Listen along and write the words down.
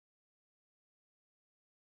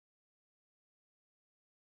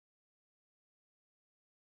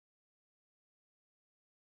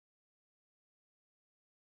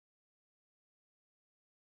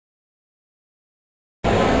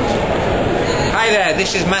Hi there,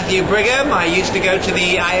 this is Matthew Brigham. I used to go to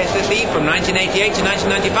the ISSE from 1988 to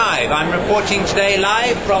 1995. I'm reporting today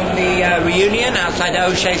live from the reunion outside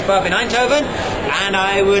O'Shea's pub in Eindhoven, and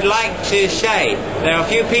I would like to say there are a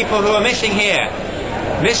few people who are missing here.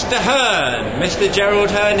 Mr. Hearn. Mr. Gerald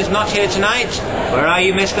Hearn is not here tonight. Where are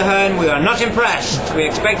you, Mr. Hearn? We are not impressed. We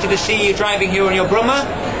expected to see you driving here on your Brummer.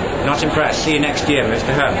 Not impressed. See you next year,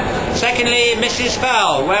 Mr. Hearn. Secondly, Mrs.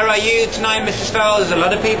 Fell. Where are you tonight, Mrs. Fell? There's a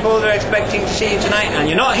lot of people that are expecting to see you tonight, and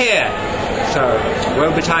you're not here. So,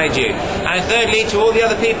 woe betide you. And thirdly, to all the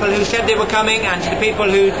other people who said they were coming, and to the people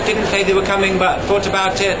who didn't say they were coming but thought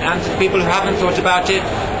about it, and to the people who haven't thought about it,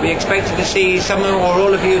 we expected to see some or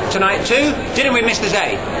all of you tonight too. Didn't we, Mr.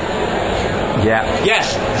 Zay? Yeah.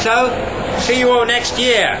 Yes. So, see you all next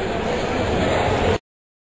year.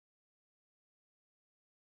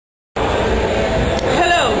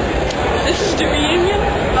 Hello. This is the reunion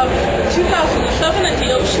of 2007 at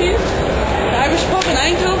the O'Shea's, the Irish pub in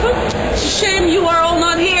Eindhoven. It's a shame you are all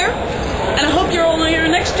not here, and I hope you're all not here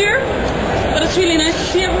next year. But it's really nice to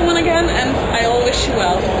see everyone again, and I all wish you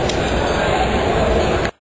well.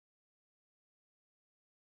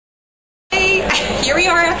 Here we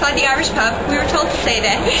are outside the Irish pub. We were told to say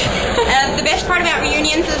that. The best part about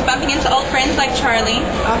reunions is bumping into old friends like Charlie.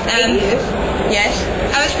 Yes.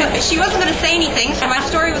 She wasn't going to say anything, so my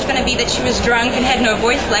story was going to be that she was drunk and had no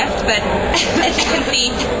voice left, but as you can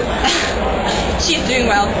see, she's doing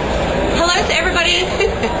well. Hello to everybody.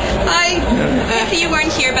 Hi. I see you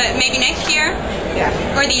weren't here, but maybe next year? Yeah.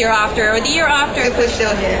 Or the year after, or the year after. If we're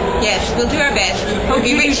still here. Yes, we'll do our best. Hope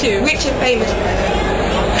you do too. Rich and famous.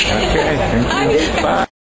 Okay, thank you. Bye.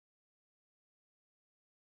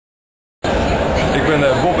 Ik ben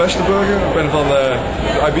Bob Westerburger. Ik ben van de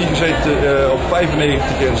IB gezeten op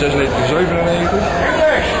 95 en 96 en 97.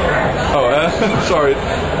 Oh, sorry.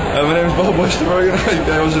 My name is Bob Westerburger.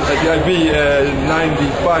 I was at the IB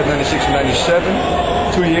 95, 96 and 97.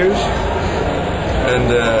 2 years. And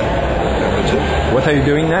that's it. What are you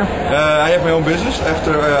doing now? I have my own business.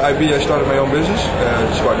 After IB I started my own business.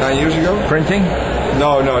 It's about 9 years ago. Printing?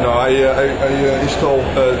 No. I install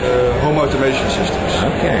home automation systems.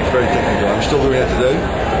 Okay. It's very technical. I'm still doing it today.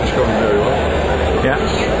 It's going very well. Yeah.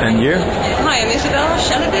 And you? Hi, I'm Isabel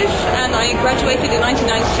Shelibis, and I graduated in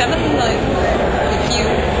 1997. If you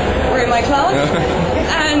were in my class.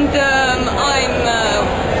 And I'm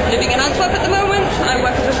living in Antwerp at the moment. I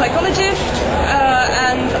work as a psychologist,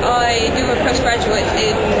 and I do a postgraduate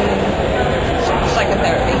in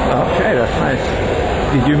psychotherapy. Okay, that's nice.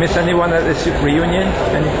 Did you miss anyone at this reunion?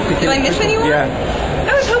 Did I miss anyone? Yeah.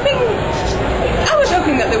 I was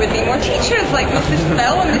hoping that there would be more teachers like Mrs.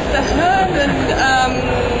 Bell and Mr. Hearn and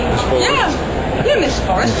yeah, Miss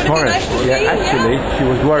Forrest. Miss Forrest. Nice to Yeah, see. actually, she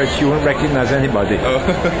was worried she wouldn't recognize anybody. So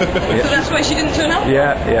that's why she didn't turn up?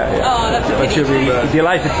 Yeah. Oh, that's a But pity. she'll be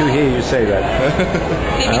delighted to hear you say that.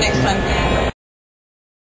 Maybe next time.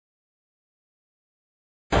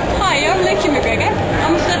 Hi, I'm Lucy McGregor.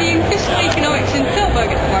 I'm studying fiscal economics in Tilburg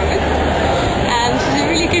at the moment. And this is a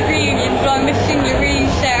really good reunion, but I'm missing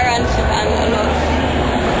Louise, Sarah and a lot.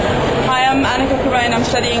 Hi, I'm Annika Corain. I'm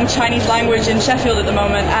studying Chinese language in Sheffield at the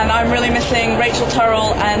moment, and I'm really missing Rachel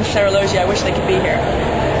Turrell and Sarah Logie. I wish they could be here.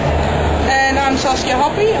 And I'm Saskia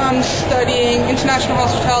Hoppy. I'm studying International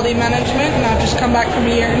Hospitality Management, and I've just come back from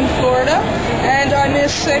a year in Florida. And I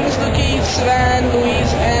miss Miss Lucky, Savan,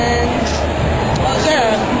 Louise, and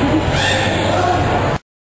Sarah.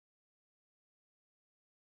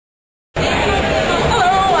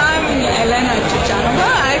 Hello, I'm Elena Chuchanova.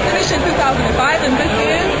 I finished in 2005, and this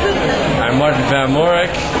is... I'm Martin Van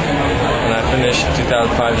Morik, and I finished in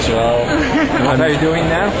 2005 as well. What are you doing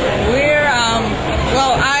now?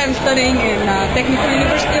 I'm studying in Technical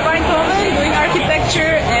University of Eindhoven, doing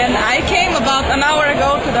architecture, and I came about an hour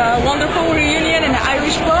ago to the wonderful reunion in the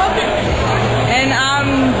Irish pub, and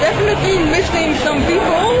I'm definitely missing some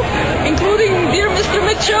people, including dear Mr.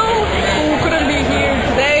 Mitchell, who couldn't be here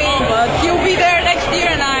today, but he'll be there next year,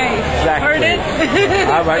 and I heard it.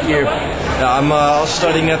 How about you? I'm also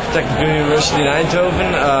studying at the Technical University in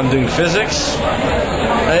Eindhoven. I'm doing physics.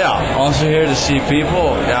 Also here to see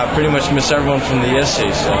people. I pretty much miss everyone from the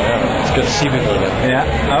ESC, so it's good to see people again.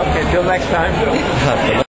 Yeah. Okay, till next time.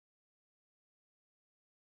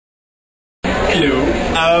 Hello.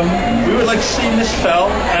 We would like to see Miss Fell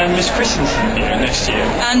and Miss Christensen here next year.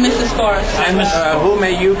 And Mrs. Forrest. And who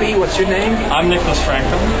may you be? What's your name? I'm Nicholas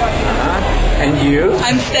Franklin. And you?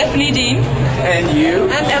 I'm Stephanie Dean. And you?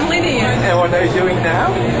 I'm Emily Dean. And what are you doing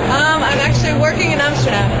now? I'm actually working in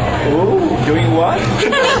Amsterdam. Ooh, doing what?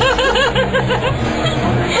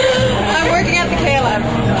 I'm working at the KLM.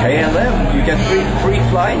 KLM. You get free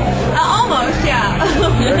flights. Almost, yeah.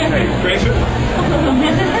 Great.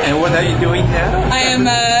 And what are you doing now? I am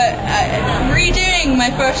redoing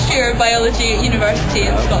my first year of biology at university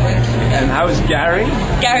in Scotland. And how is Gary?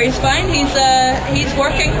 Gary's fine. He's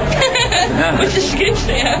working, which is good.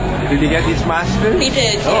 Yeah. Did he get his master's? He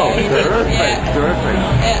did. Oh, he did. perfect, Yeah. perfect.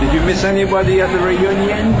 Yeah. Did you miss anybody at the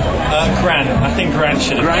reunion? Grant. I think Grant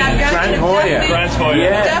should have been. Grant Hoyer. Grant Hoyer.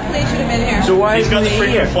 Yeah. Definitely should have been here. So why He's isn't got the he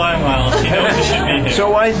frequent here? flying miles. He knows he should be here. So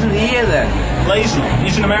why isn't he here then? Lazy.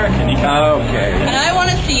 He's an American. He can't. Okay. And I want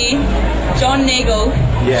to see John Nagel,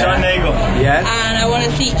 Yeah. John Nagel. Yes. and I want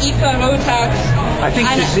to see Aoife Rotax. I think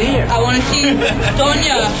and she's here. I want to see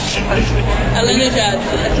Donya Alinejad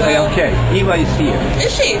as well. Okay. Eva is here.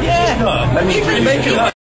 Is she? Yeah. Let me make it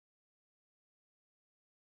up.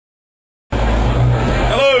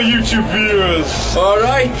 Hello, YouTube viewers.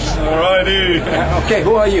 Alright. Alrighty. Okay.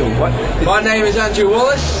 Who are you? What? My name is Andrew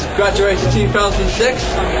Wallace, graduated 2006,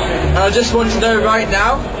 and I just want to know right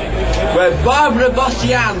now where Barbara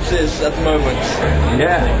Bossians is at the moment.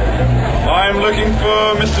 Yeah. I'm looking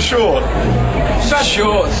for Mr. Short.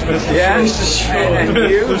 Short. Yeah. Mr. Short. And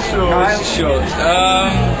you? Mr. Short. Kyle? Short.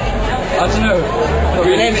 I don't know.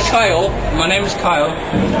 Your name is Kyle. My name is Kyle.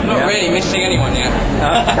 I'm not really missing anyone yet.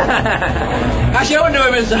 Actually, I want to know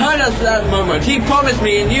where Mr. Hines is at the moment. He promised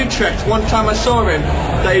me in Utrecht one time I saw him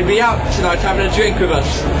that he'd be out tonight having a drink with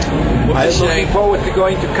us. I'm What's a looking shame. forward to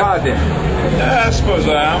going to Cardiff. Yeah, I suppose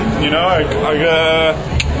I am. You know, I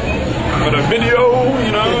got a video,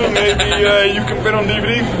 you know, maybe you can put on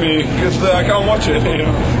DVD for me, because I can't watch it, you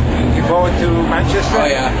know. Looking forward to Manchester. Oh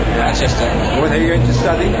yeah, Manchester. What are you going to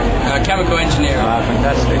study? Chemical engineer.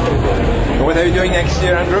 Fantastic. What are you doing next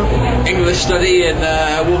year, Andrew? English study in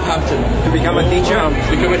Wolverhampton. To become a teacher?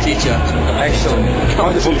 Become a teacher. Excellent.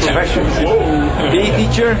 Wonderful profession. Be a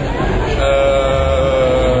teacher?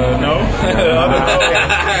 No. I don't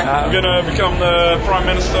know. I'm gonna become the Prime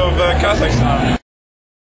Minister of Kazakhstan.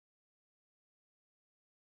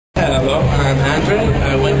 Hello, I'm Andrew.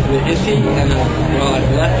 I went to the ISI and I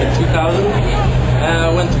left in 2000.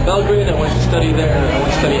 I went to Belgrade. I went to study there. I went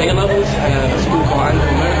to study A levels at a school called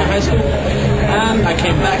Anglo-American High School. And I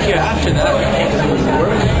came back here after that. I came to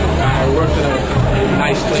work. I worked at a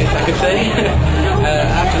nice place, I could say.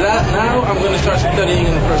 After that, now I'm going to start studying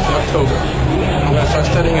in the 1st of October. I'm going to start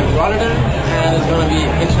studying in Rotterdam, and it's going to be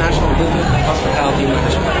international business and hospitality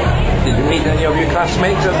management. Did you meet any of your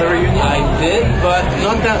classmates at the reunion? I did, but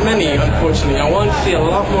not that many, unfortunately. I wanted to see a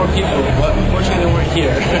lot more people, but unfortunately they weren't here.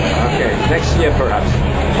 Okay, next year perhaps.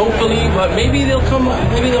 Hopefully, but maybe they'll come.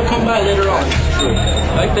 Maybe they'll come by later on.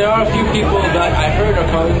 Like there are a few people that I heard are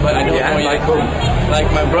coming, but I don't know yet. Like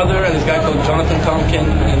my brother and this guy called Jonathan Tompkin,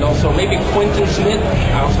 and also maybe Quentin Smith.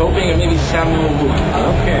 I was hoping, and maybe Samuel Wood.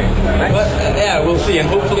 Okay. Nice. But yeah, we'll see, and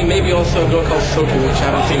hopefully maybe also a girl called Sophie, which I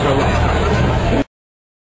haven't seen for a long time.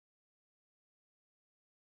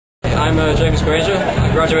 I'm James Granger. I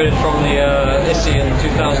graduated from the ISI in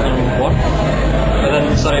 2001. I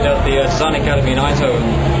then studied at the Design Academy in Eindhoven,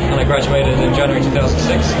 and I graduated in January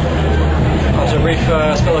 2006. After a brief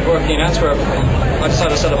spell of working in Antwerp, I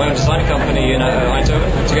decided to set up my own design company in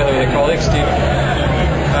Eindhoven, together with a colleague, Steve.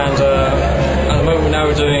 And at the moment now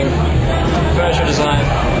we're doing furniture design,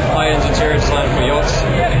 high-end interior design for yachts,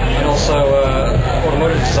 and also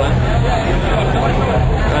automotive design.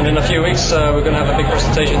 And in a few weeks we're going to have a big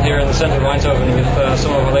presentation here in the centre of Eindhoven with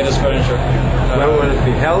some of our latest furniture. Where will it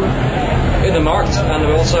be held? In the Markt, and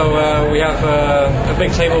we also we have a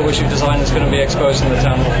big table which we've designed that's going to be exposed in the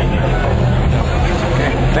town.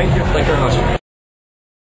 Okay, thank you. Thank you very much.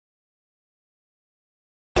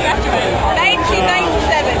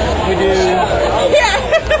 1997. We do.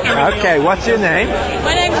 Yeah. Okay, what's your name?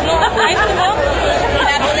 My name's Laura Eisenhower.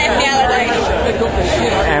 That was left the other day.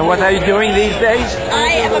 And what are you doing these days?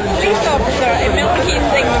 I am a police officer in Milton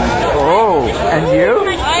Keynes, England. Oh, and you?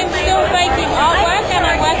 I'm still making artwork and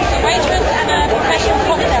I work as a waitress and a professional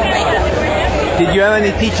cocktail maker. Did you have any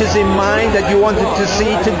teachers in mind that you wanted to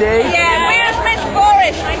see today? Yeah, where's Miss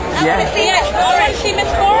Forrest? Yeah. See Miss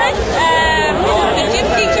Forrest? The gym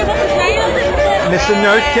teacher, what's his name? Mr.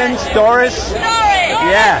 Notkins, Doris? Doris!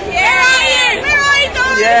 Yeah. Where are you? Where are you,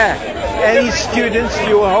 Doris? Yeah. Any students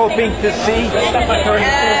you were hoping to see? James,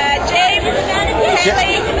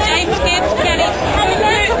 Kelly, James Gibbs, Kelly,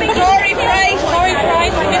 Corey Price,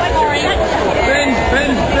 Miss Corey. I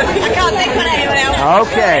can't think of anyone else.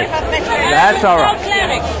 Okay. That's all right.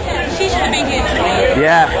 She should have been here today.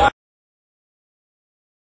 Yeah.